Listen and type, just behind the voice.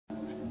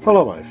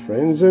Hello my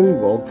friends,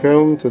 and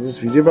welcome to this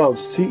video about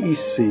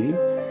C.E.C.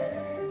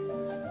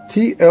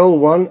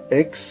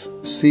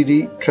 TL-1X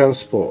CD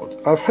transport.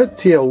 I've had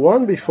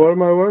TL1 before in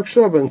my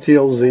workshop and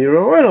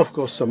TL0 and of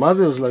course some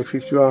others like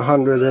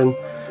 5100 and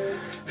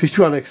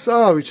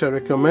 51XR, which I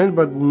recommend,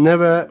 but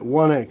never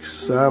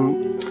 1X.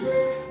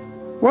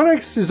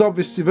 1X is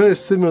obviously very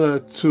similar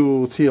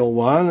to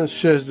TL1. It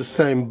shares the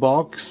same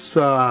box,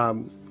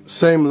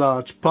 same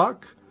large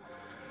puck.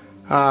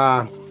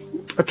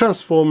 A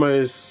transformer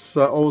is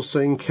also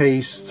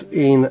encased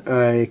in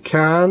a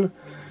can,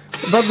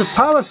 but the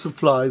power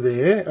supply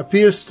there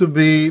appears to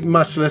be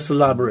much less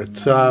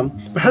elaborate.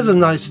 It has a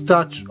nice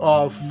touch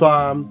of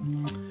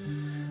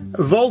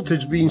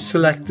voltage being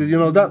selected. You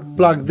know, that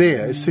plug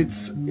there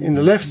sits in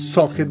the left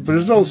socket, but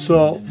there's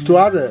also two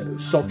other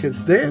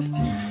sockets there,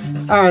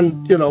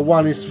 and you know,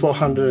 one is for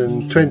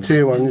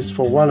 120, one is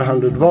for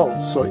 100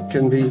 volts, so it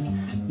can be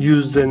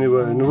used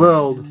anywhere in the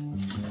world.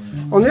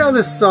 On the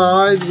other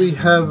side we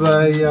have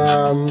a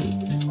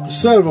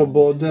servo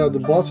board there at the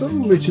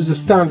bottom, which is a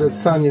standard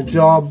Sanyo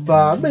job,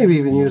 maybe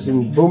even used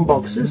in boom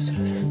boxes.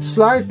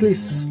 Slightly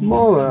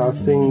smaller, I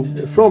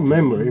think, from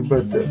memory,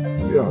 but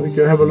you know, you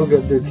can have a look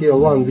at the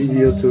TL1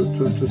 video to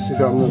see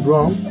if I'm not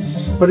wrong.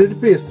 But it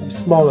appears to be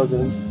smaller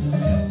than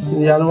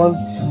the other one.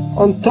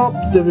 On top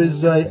there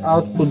is a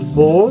output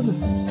board,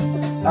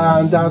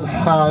 and that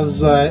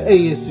has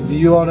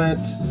ASVU on it,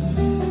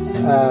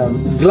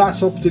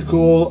 glass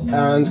optical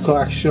and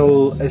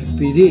coaxial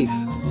SPDIF.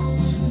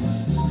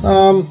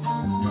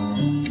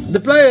 The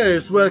player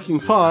is working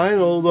fine,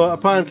 although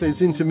apparently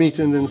it's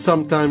intermittent and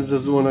sometimes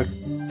doesn't want to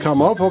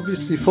come off.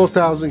 Obviously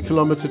 4,000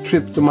 kilometer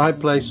trip to my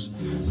place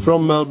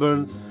from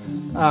Melbourne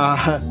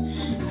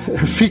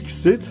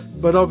fixed it,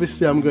 but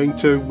obviously I'm going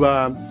to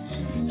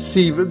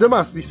see, there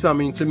must be some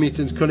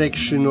intermittent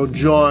connection or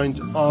joint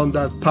on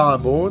that power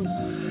board,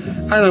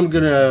 and I'm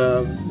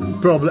gonna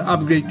probably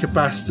upgrade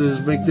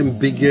capacitors, make them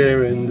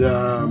bigger and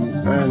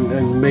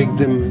make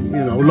them,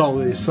 you know,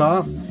 longer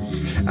SR,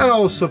 and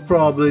also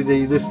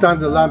probably the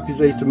standard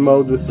Lampizator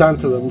mode with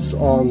tantalums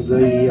on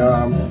the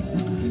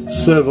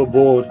servo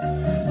board.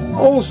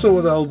 Also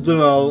what I'll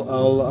do,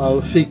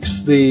 I'll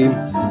fix the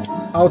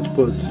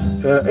output,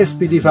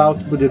 SPDIF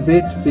output a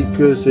bit,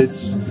 because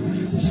it's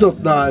not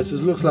nice.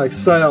 It looks like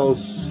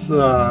sails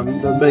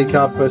that make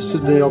up a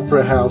Sydney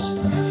Opera House.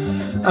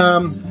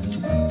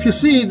 If you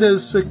see,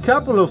 there's a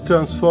couple of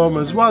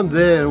transformers, one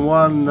there and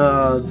one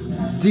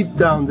deep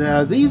down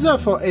there. These are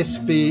for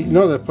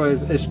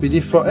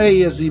SPDIF, for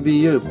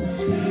ASEBU.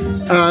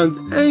 And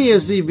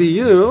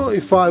ASEBU,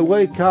 if I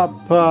wake up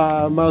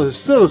my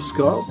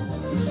oscilloscope,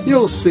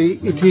 you'll see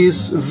it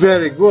is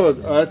very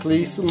good, or at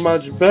least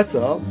much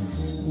better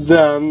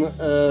than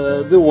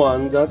the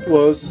one that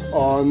was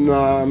on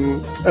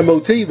a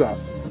Motiva.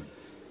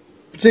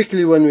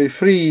 Particularly when we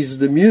freeze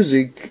the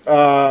music,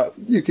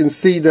 you can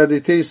see that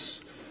it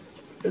is,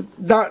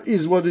 that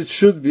is what it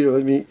should be.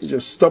 Let me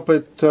just stop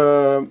it.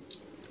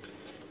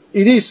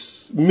 It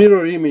is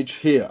mirror image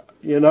here,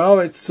 you know,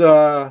 it's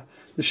the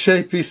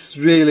shape is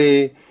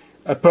really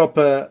a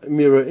proper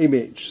mirror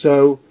image.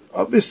 So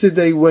obviously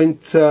they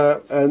went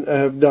and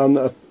have done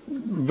a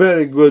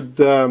very good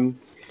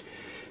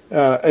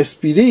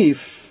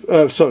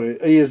SPDIF, sorry,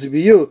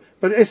 ASBU,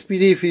 but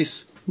SPDIF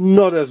is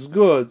not as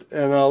good,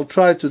 and I'll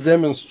try to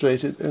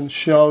demonstrate it and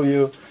show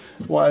you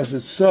why is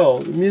it so.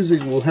 The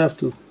music will have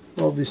to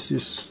obviously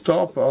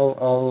stop.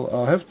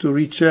 I'll have to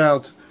reach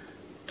out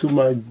to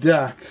my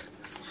DAC,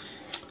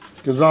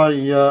 because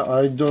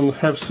I don't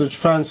have such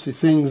fancy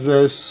things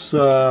as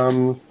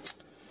sorry,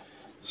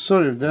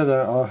 that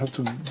I'll have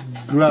to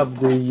grab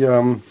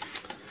the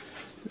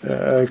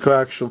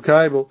coaxial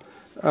cable.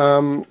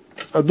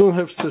 I don't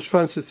have such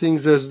fancy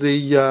things as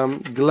the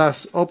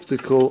glass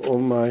optical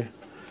on my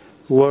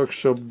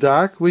workshop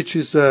DAC, which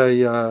is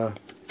a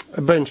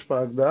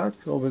benchmark DAC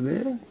over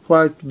there.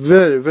 Quite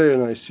very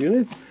nice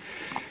unit.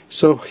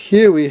 So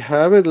here we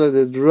have it. Let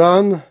it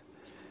run,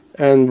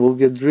 and we'll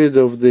get rid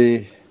of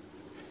the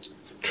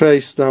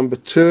trace number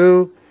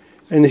 2,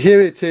 and here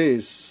it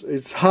is.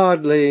 It's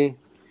hardly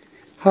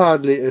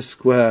a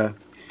square.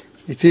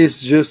 It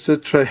is just a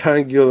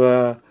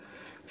triangular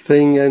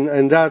thing,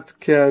 and that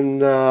can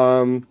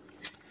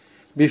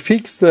be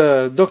fixed.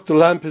 Dr.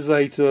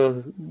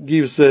 Lampizator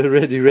gives a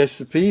ready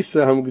recipe,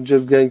 so I'm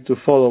just going to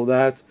follow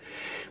that.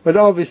 But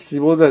obviously,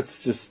 well,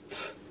 that's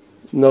just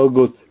no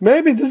good.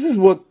 Maybe this is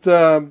what,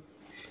 you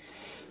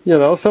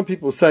know, some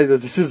people say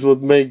that this is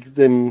what makes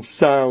them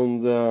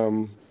sound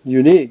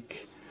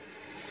unique.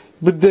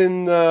 But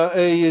then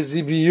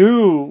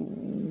ASEBU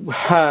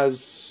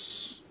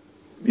has,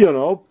 you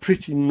know,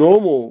 pretty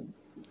normal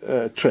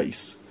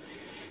trace.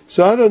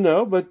 So I don't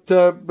know, but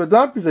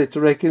Lampizator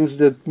reckons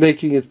that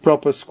making it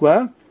proper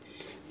square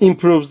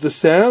improves the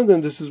sound,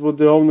 and this is what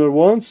the owner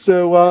wants.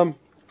 So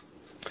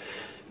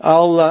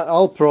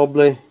I'll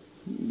probably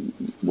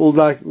would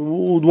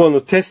want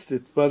to test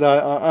it, but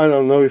I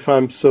don't know if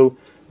I'm so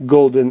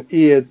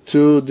golden-eared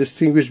to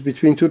distinguish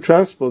between two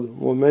transport.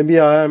 Well, maybe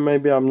I am,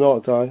 maybe I'm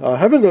not. I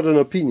haven't got an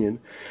opinion.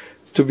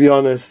 to be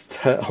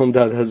honest, on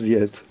that as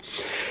yet.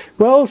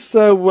 Well,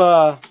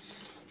 so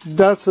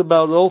that's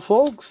about all,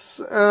 folks,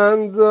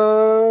 and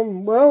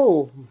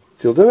well,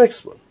 till the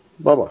next one.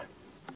 Bye bye.